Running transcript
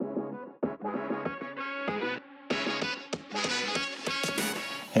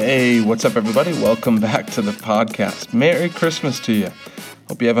Hey, what's up, everybody? Welcome back to the podcast. Merry Christmas to you.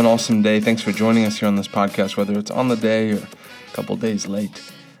 Hope you have an awesome day. Thanks for joining us here on this podcast, whether it's on the day or a couple days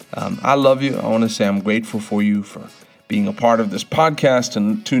late. I love you. I want to say I'm grateful for you for being a part of this podcast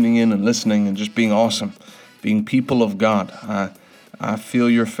and tuning in and listening and just being awesome, being people of God. I feel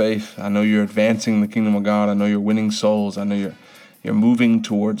your faith. I know you're advancing the kingdom of God. I know you're winning souls. I know you're moving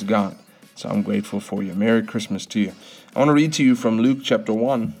towards God. So I'm grateful for you. Merry Christmas to you. I want to read to you from Luke chapter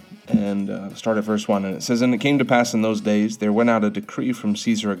 1 and start at verse 1. And it says, "And it came to pass in those days, there went out a decree from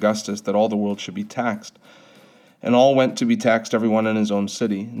Caesar Augustus that all the world should be taxed. And all went to be taxed, every one in his own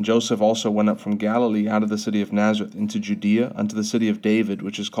city. And Joseph also went up from Galilee out of the city of Nazareth into Judea unto the city of David,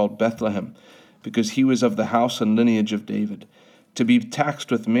 which is called Bethlehem, because he was of the house and lineage of David, to be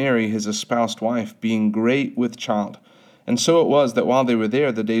taxed with Mary his espoused wife, being great with child. And so it was that while they were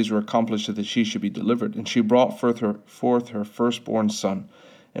there, the days were accomplished that she should be delivered. And she brought forth her firstborn son,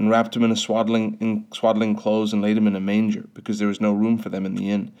 and wrapped him in swaddling clothes, and laid him in a manger, because there was no room for them in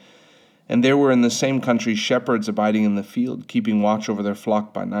the inn. And there were in the same country shepherds abiding in the field, keeping watch over their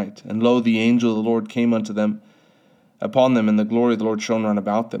flock by night. And lo, the angel of the Lord came upon them, and the glory of the Lord shone round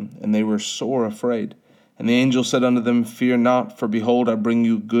about them, and they were sore afraid. And the angel said unto them, Fear not, for behold, I bring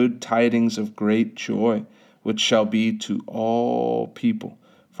you good tidings of great joy, which shall be to all people.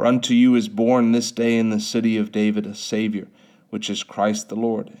 For unto you is born this day in the city of David a Savior, which is Christ the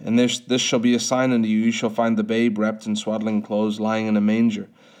Lord. And this shall be a sign unto you, you shall find the babe wrapped in swaddling clothes, lying in a manger.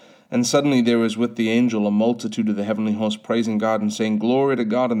 And suddenly there was with the angel a multitude of the heavenly host, praising God, and saying, Glory to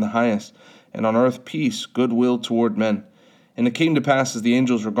God in the highest, and on earth peace, goodwill toward men. And it came to pass, as the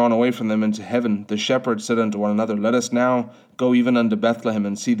angels were gone away from them into heaven, the shepherds said unto one another, Let us now go even unto Bethlehem,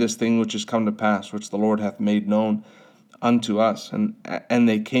 and see this thing which is come to pass, which the Lord hath made known unto us. And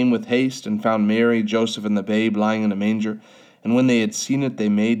they came with haste, and found Mary, Joseph, and the babe lying in a manger. And when they had seen it, they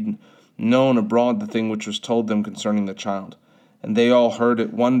made known abroad the thing which was told them concerning the child. And they all heard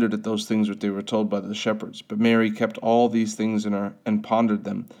it, wondered at those things which they were told by the shepherds. But Mary kept all these things and pondered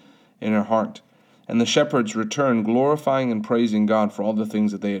them in her heart. And the shepherds returned, glorifying and praising God for all the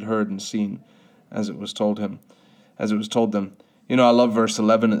things that they had heard and seen, as it was told them. You know, I love verse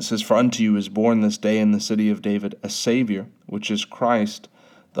 11. It says, For unto you is born this day in the city of David a Savior, which is Christ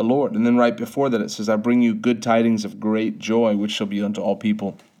the Lord. And then right before that it says, I bring you good tidings of great joy, which shall be unto all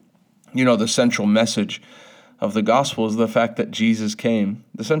people. You know, the central message of the gospel is the fact that Jesus came.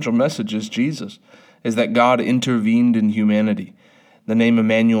 The central message is Jesus, is that God intervened in humanity. The name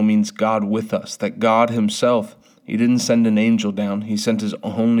Emmanuel means God with us, that God himself, he didn't send an angel down, he sent his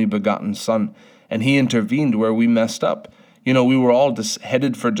only begotten son, and he intervened where we messed up. You know, we were all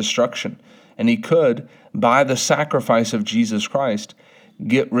headed for destruction, and he could, by the sacrifice of Jesus Christ,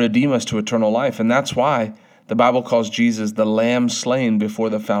 redeem us to eternal life. And that's why the Bible calls Jesus the Lamb slain before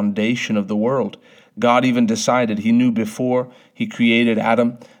the foundation of the world. God even decided, he knew before he created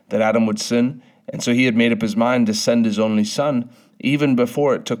Adam that Adam would sin, and so he had made up his mind to send his only son even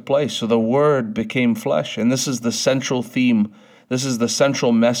before it took place. So the Word became flesh, and this is the central theme, this is the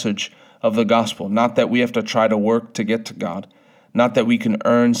central message of the gospel. Not that we have to try to work to get to God, not that we can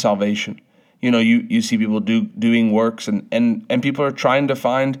earn salvation. You know, you see people doing works, and people are trying to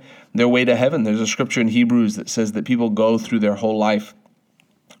find their way to heaven. There's a scripture in Hebrews that says that people go through their whole life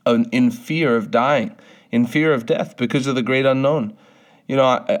in fear of dying, in fear of death, because of the great unknown. You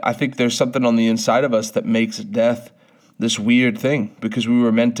know, I think there's something on the inside of us that makes death this weird thing, because we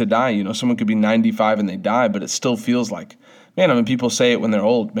were meant to die. You know, someone could be 95 and they die, but it still feels like, man, I mean, people say it when they're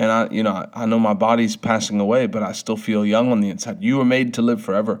old. Man, I know my body's passing away, but I still feel young on the inside. You were made to live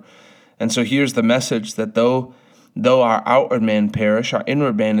forever. And so here's the message that though our outward man perish, our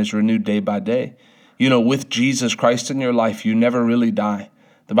inward man is renewed day by day. You know, with Jesus Christ in your life, you never really die.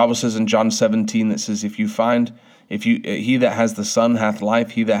 The Bible says in John 17, that says, he that has the Son hath life,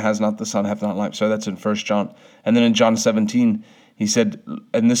 he that has not the Son hath not life. So that's in 1 John. And then in John 17, he said,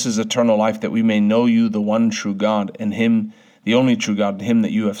 and this is eternal life, that we may know you, the one true God, and him, the only true God, and him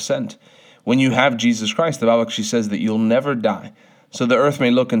that you have sent. When you have Jesus Christ, the Bible actually says that you'll never die. So the earth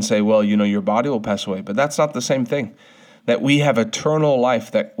may look and say, well, you know, your body will pass away, but that's not the same thing. That we have eternal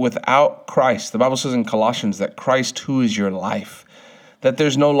life, that without Christ, the Bible says in Colossians that Christ, who is your life, that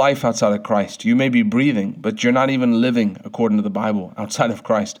there's no life outside of Christ. You may be breathing, but you're not even living, according to the Bible, outside of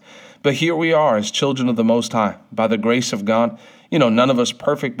Christ. But here we are as children of the Most High, by the grace of God. You know, none of us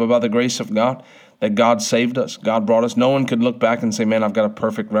perfect, but by the grace of God, that God saved us, God brought us. No one could look back and say, man, I've got a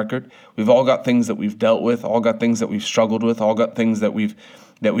perfect record. We've all got things that we've dealt with, all got things that we've struggled with, all got things that we've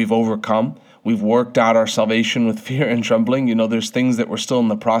overcome. We've worked out our salvation with fear and trembling. You know, there's things that we're still in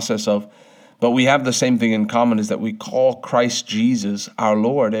the process of. But we have the same thing in common, is that we call Christ Jesus our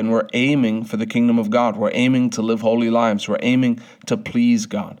Lord, and we're aiming for the kingdom of God. We're aiming to live holy lives. We're aiming to please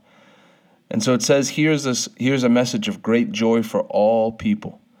God. And so it says, here's a message of great joy for all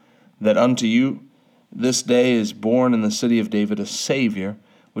people, that unto you this day is born in the city of David a Savior,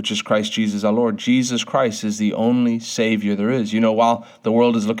 which is Christ Jesus our Lord. Jesus Christ is the only Savior there is. While the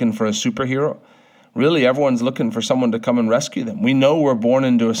world is looking for a superhero, really everyone's looking for someone to come and rescue them. We know we're born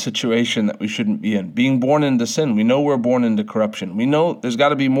into a situation that we shouldn't be in. Being born into sin, we know we're born into corruption. We know there's got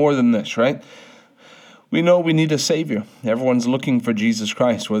to be more than this, right? We know we need a Savior. Everyone's looking for Jesus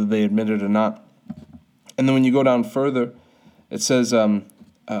Christ, whether they admit it or not. And then when you go down further, it says, and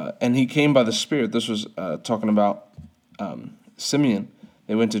he came by the Spirit. This was talking about Simeon.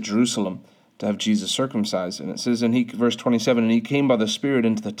 They went to Jerusalem to have Jesus circumcised. And it says, verse 27, and he came by the Spirit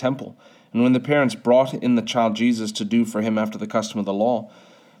into the temple. And when the parents brought in the child Jesus to do for him after the custom of the law,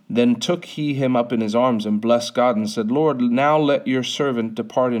 then took he him up in his arms and blessed God and said, Lord, now let your servant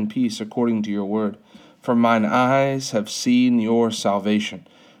depart in peace according to your word. For mine eyes have seen your salvation,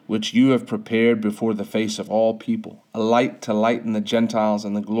 which you have prepared before the face of all people, a light to lighten the Gentiles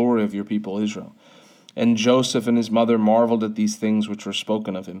and the glory of your people Israel. And Joseph and his mother marveled at these things which were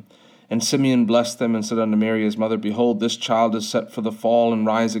spoken of him. And Simeon blessed them and said unto Mary his mother, Behold, this child is set for the fall and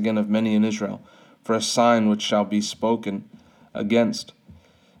rise again of many in Israel, for a sign which shall be spoken against.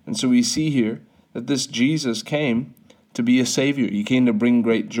 And so we see here that this Jesus came to be a Savior. He came to bring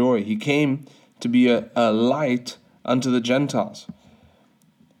great joy. He came to be a light unto the Gentiles.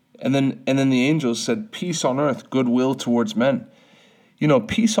 And then the angels said, peace on earth, goodwill towards men.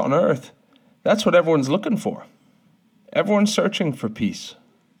 Peace on earth, that's what everyone's looking for. Everyone's searching for peace.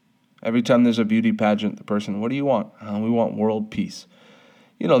 Every time there's a beauty pageant, the person, what do you want? We want world peace.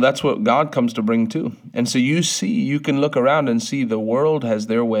 That's what God comes to bring too. And so you can look around and see the world has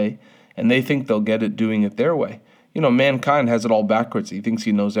their way, and they think they'll get it doing it their way. Mankind has it all backwards. He thinks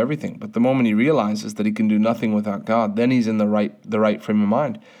he knows everything. But the moment he realizes that he can do nothing without God, then he's in the right frame of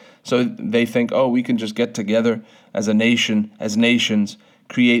mind. So they think, we can just get together as a nation, as nations,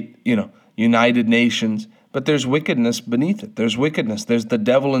 create, united nations. But there's wickedness beneath it. There's wickedness. There's the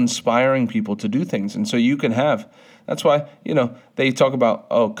devil inspiring people to do things. And so you can that's why, they talk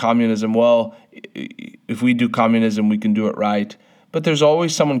about, communism. Well, if we do communism, we can do it right. But there's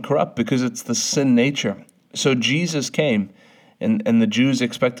always someone corrupt because it's the sin nature. So Jesus came, and the Jews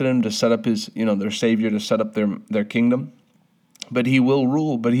expected him to set up their Savior, to set up their kingdom. But he will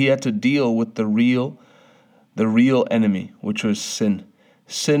rule, but he had to deal with the real enemy, which was sin.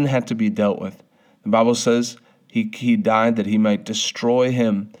 Sin had to be dealt with. The Bible says he died that he might destroy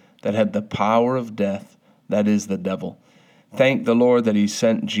him that had the power of death, that is the devil. Thank the Lord that he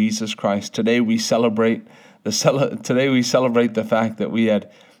sent Jesus Christ. Today we celebrate the fact that we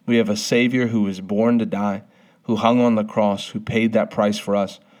have a Savior who was born to die, who hung on the cross, who paid that price for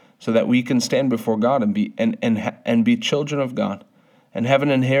us, so that we can stand before God and be children of God, and have an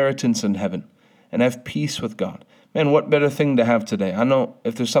inheritance in heaven, and have peace with God. Man, what better thing to have today? I know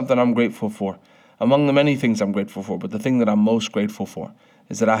if there's something I'm grateful for, among the many things I'm grateful for, but the thing that I'm most grateful for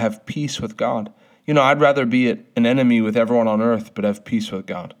is that I have peace with God. I'd rather be an enemy with everyone on earth, but have peace with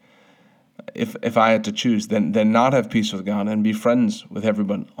God. If I had to choose, then not have peace with God and be friends with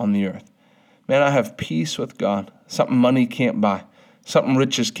everyone on the earth. Man, I have peace with God, something money can't buy, something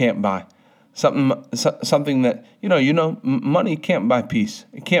riches can't buy, something that, money can't buy peace.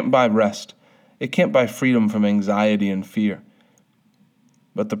 It can't buy rest. It can't buy freedom from anxiety and fear.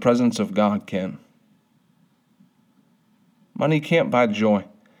 But the presence of God can. Money can't buy joy.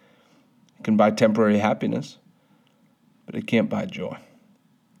 It can buy temporary happiness, but it can't buy joy.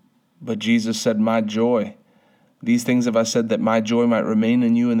 But Jesus said, my joy, these things have I said that my joy might remain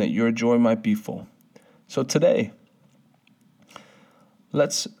in you and that your joy might be full. So today,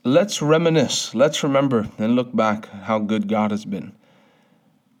 let's reminisce, let's remember and look back how good God has been,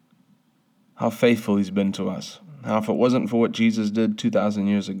 how faithful he's been to us, how if it wasn't for what Jesus did 2,000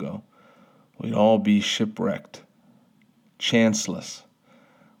 years ago, we'd all be shipwrecked, chanceless,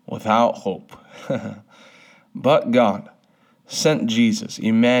 without hope. But God sent Jesus,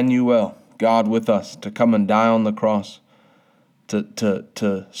 Emmanuel, God with us, to come and die on the cross,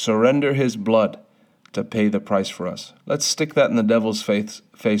 to surrender his blood to pay the price for us. Let's stick that in the devil's face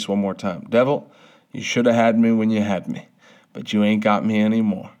one more time. Devil, you should have had me when you had me, but you ain't got me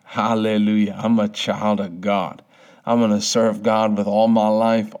anymore. Hallelujah. I'm a child of God. I'm going to serve God with all my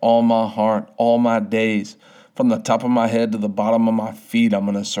life, all my heart, all my days. From the top of my head to the bottom of my feet, I'm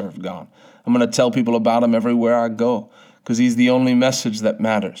going to serve God. I'm going to tell people about him everywhere I go, because he's the only message that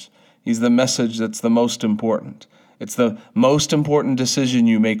matters. He's the message that's the most important. It's the most important decision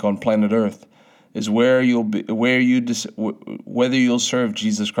you make on planet Earth. is where you'll be, whether you'll serve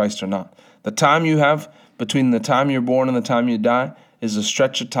Jesus Christ or not. The time you have between the time you're born and the time you die is a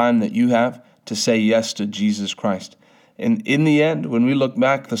stretch of time that you have to say yes to Jesus Christ. And in the end, when we look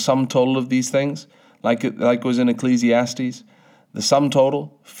back, the sum total of these things, like it was in Ecclesiastes, the sum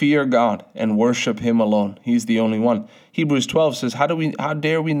total, fear God and worship Him alone. He's the only one. Hebrews 12 says, how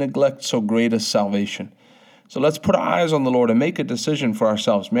dare we neglect so great a salvation? So let's put our eyes on the Lord and make a decision for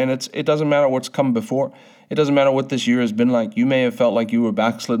ourselves. Man, it doesn't matter what's come before. It doesn't matter what this year has been like. You may have felt like you were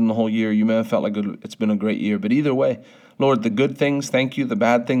backslidden the whole year. You may have felt like it's been a great year. But either way, Lord, the good things, thank you. The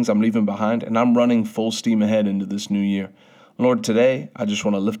bad things, I'm leaving behind. And I'm running full steam ahead into this new year. Lord, today, I just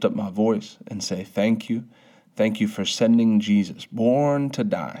want to lift up my voice and say thank you. Thank you for sending Jesus, born to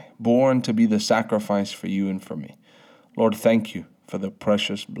die, born to be the sacrifice for you and for me. Lord, thank you for the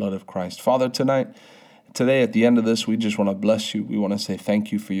precious blood of Christ. Father, today at the end of this, we just want to bless you. We want to say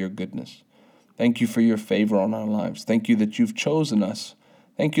thank you for your goodness. Thank you for your favor on our lives. Thank you that you've chosen us.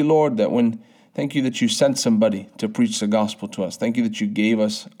 Thank you, Lord, thank you that you sent somebody to preach the gospel to us. Thank you that you gave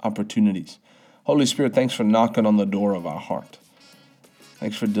us opportunities. Holy Spirit, thanks for knocking on the door of our heart.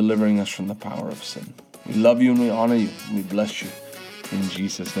 Thanks for delivering us from the power of sin. We love you and we honor you and we bless you in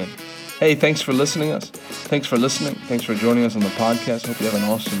Jesus' name. Hey, thanks for listening us. Thanks for listening. Thanks for joining us on the podcast. Hope you have an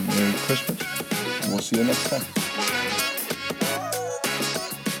awesome Merry Christmas. And we'll see you next time.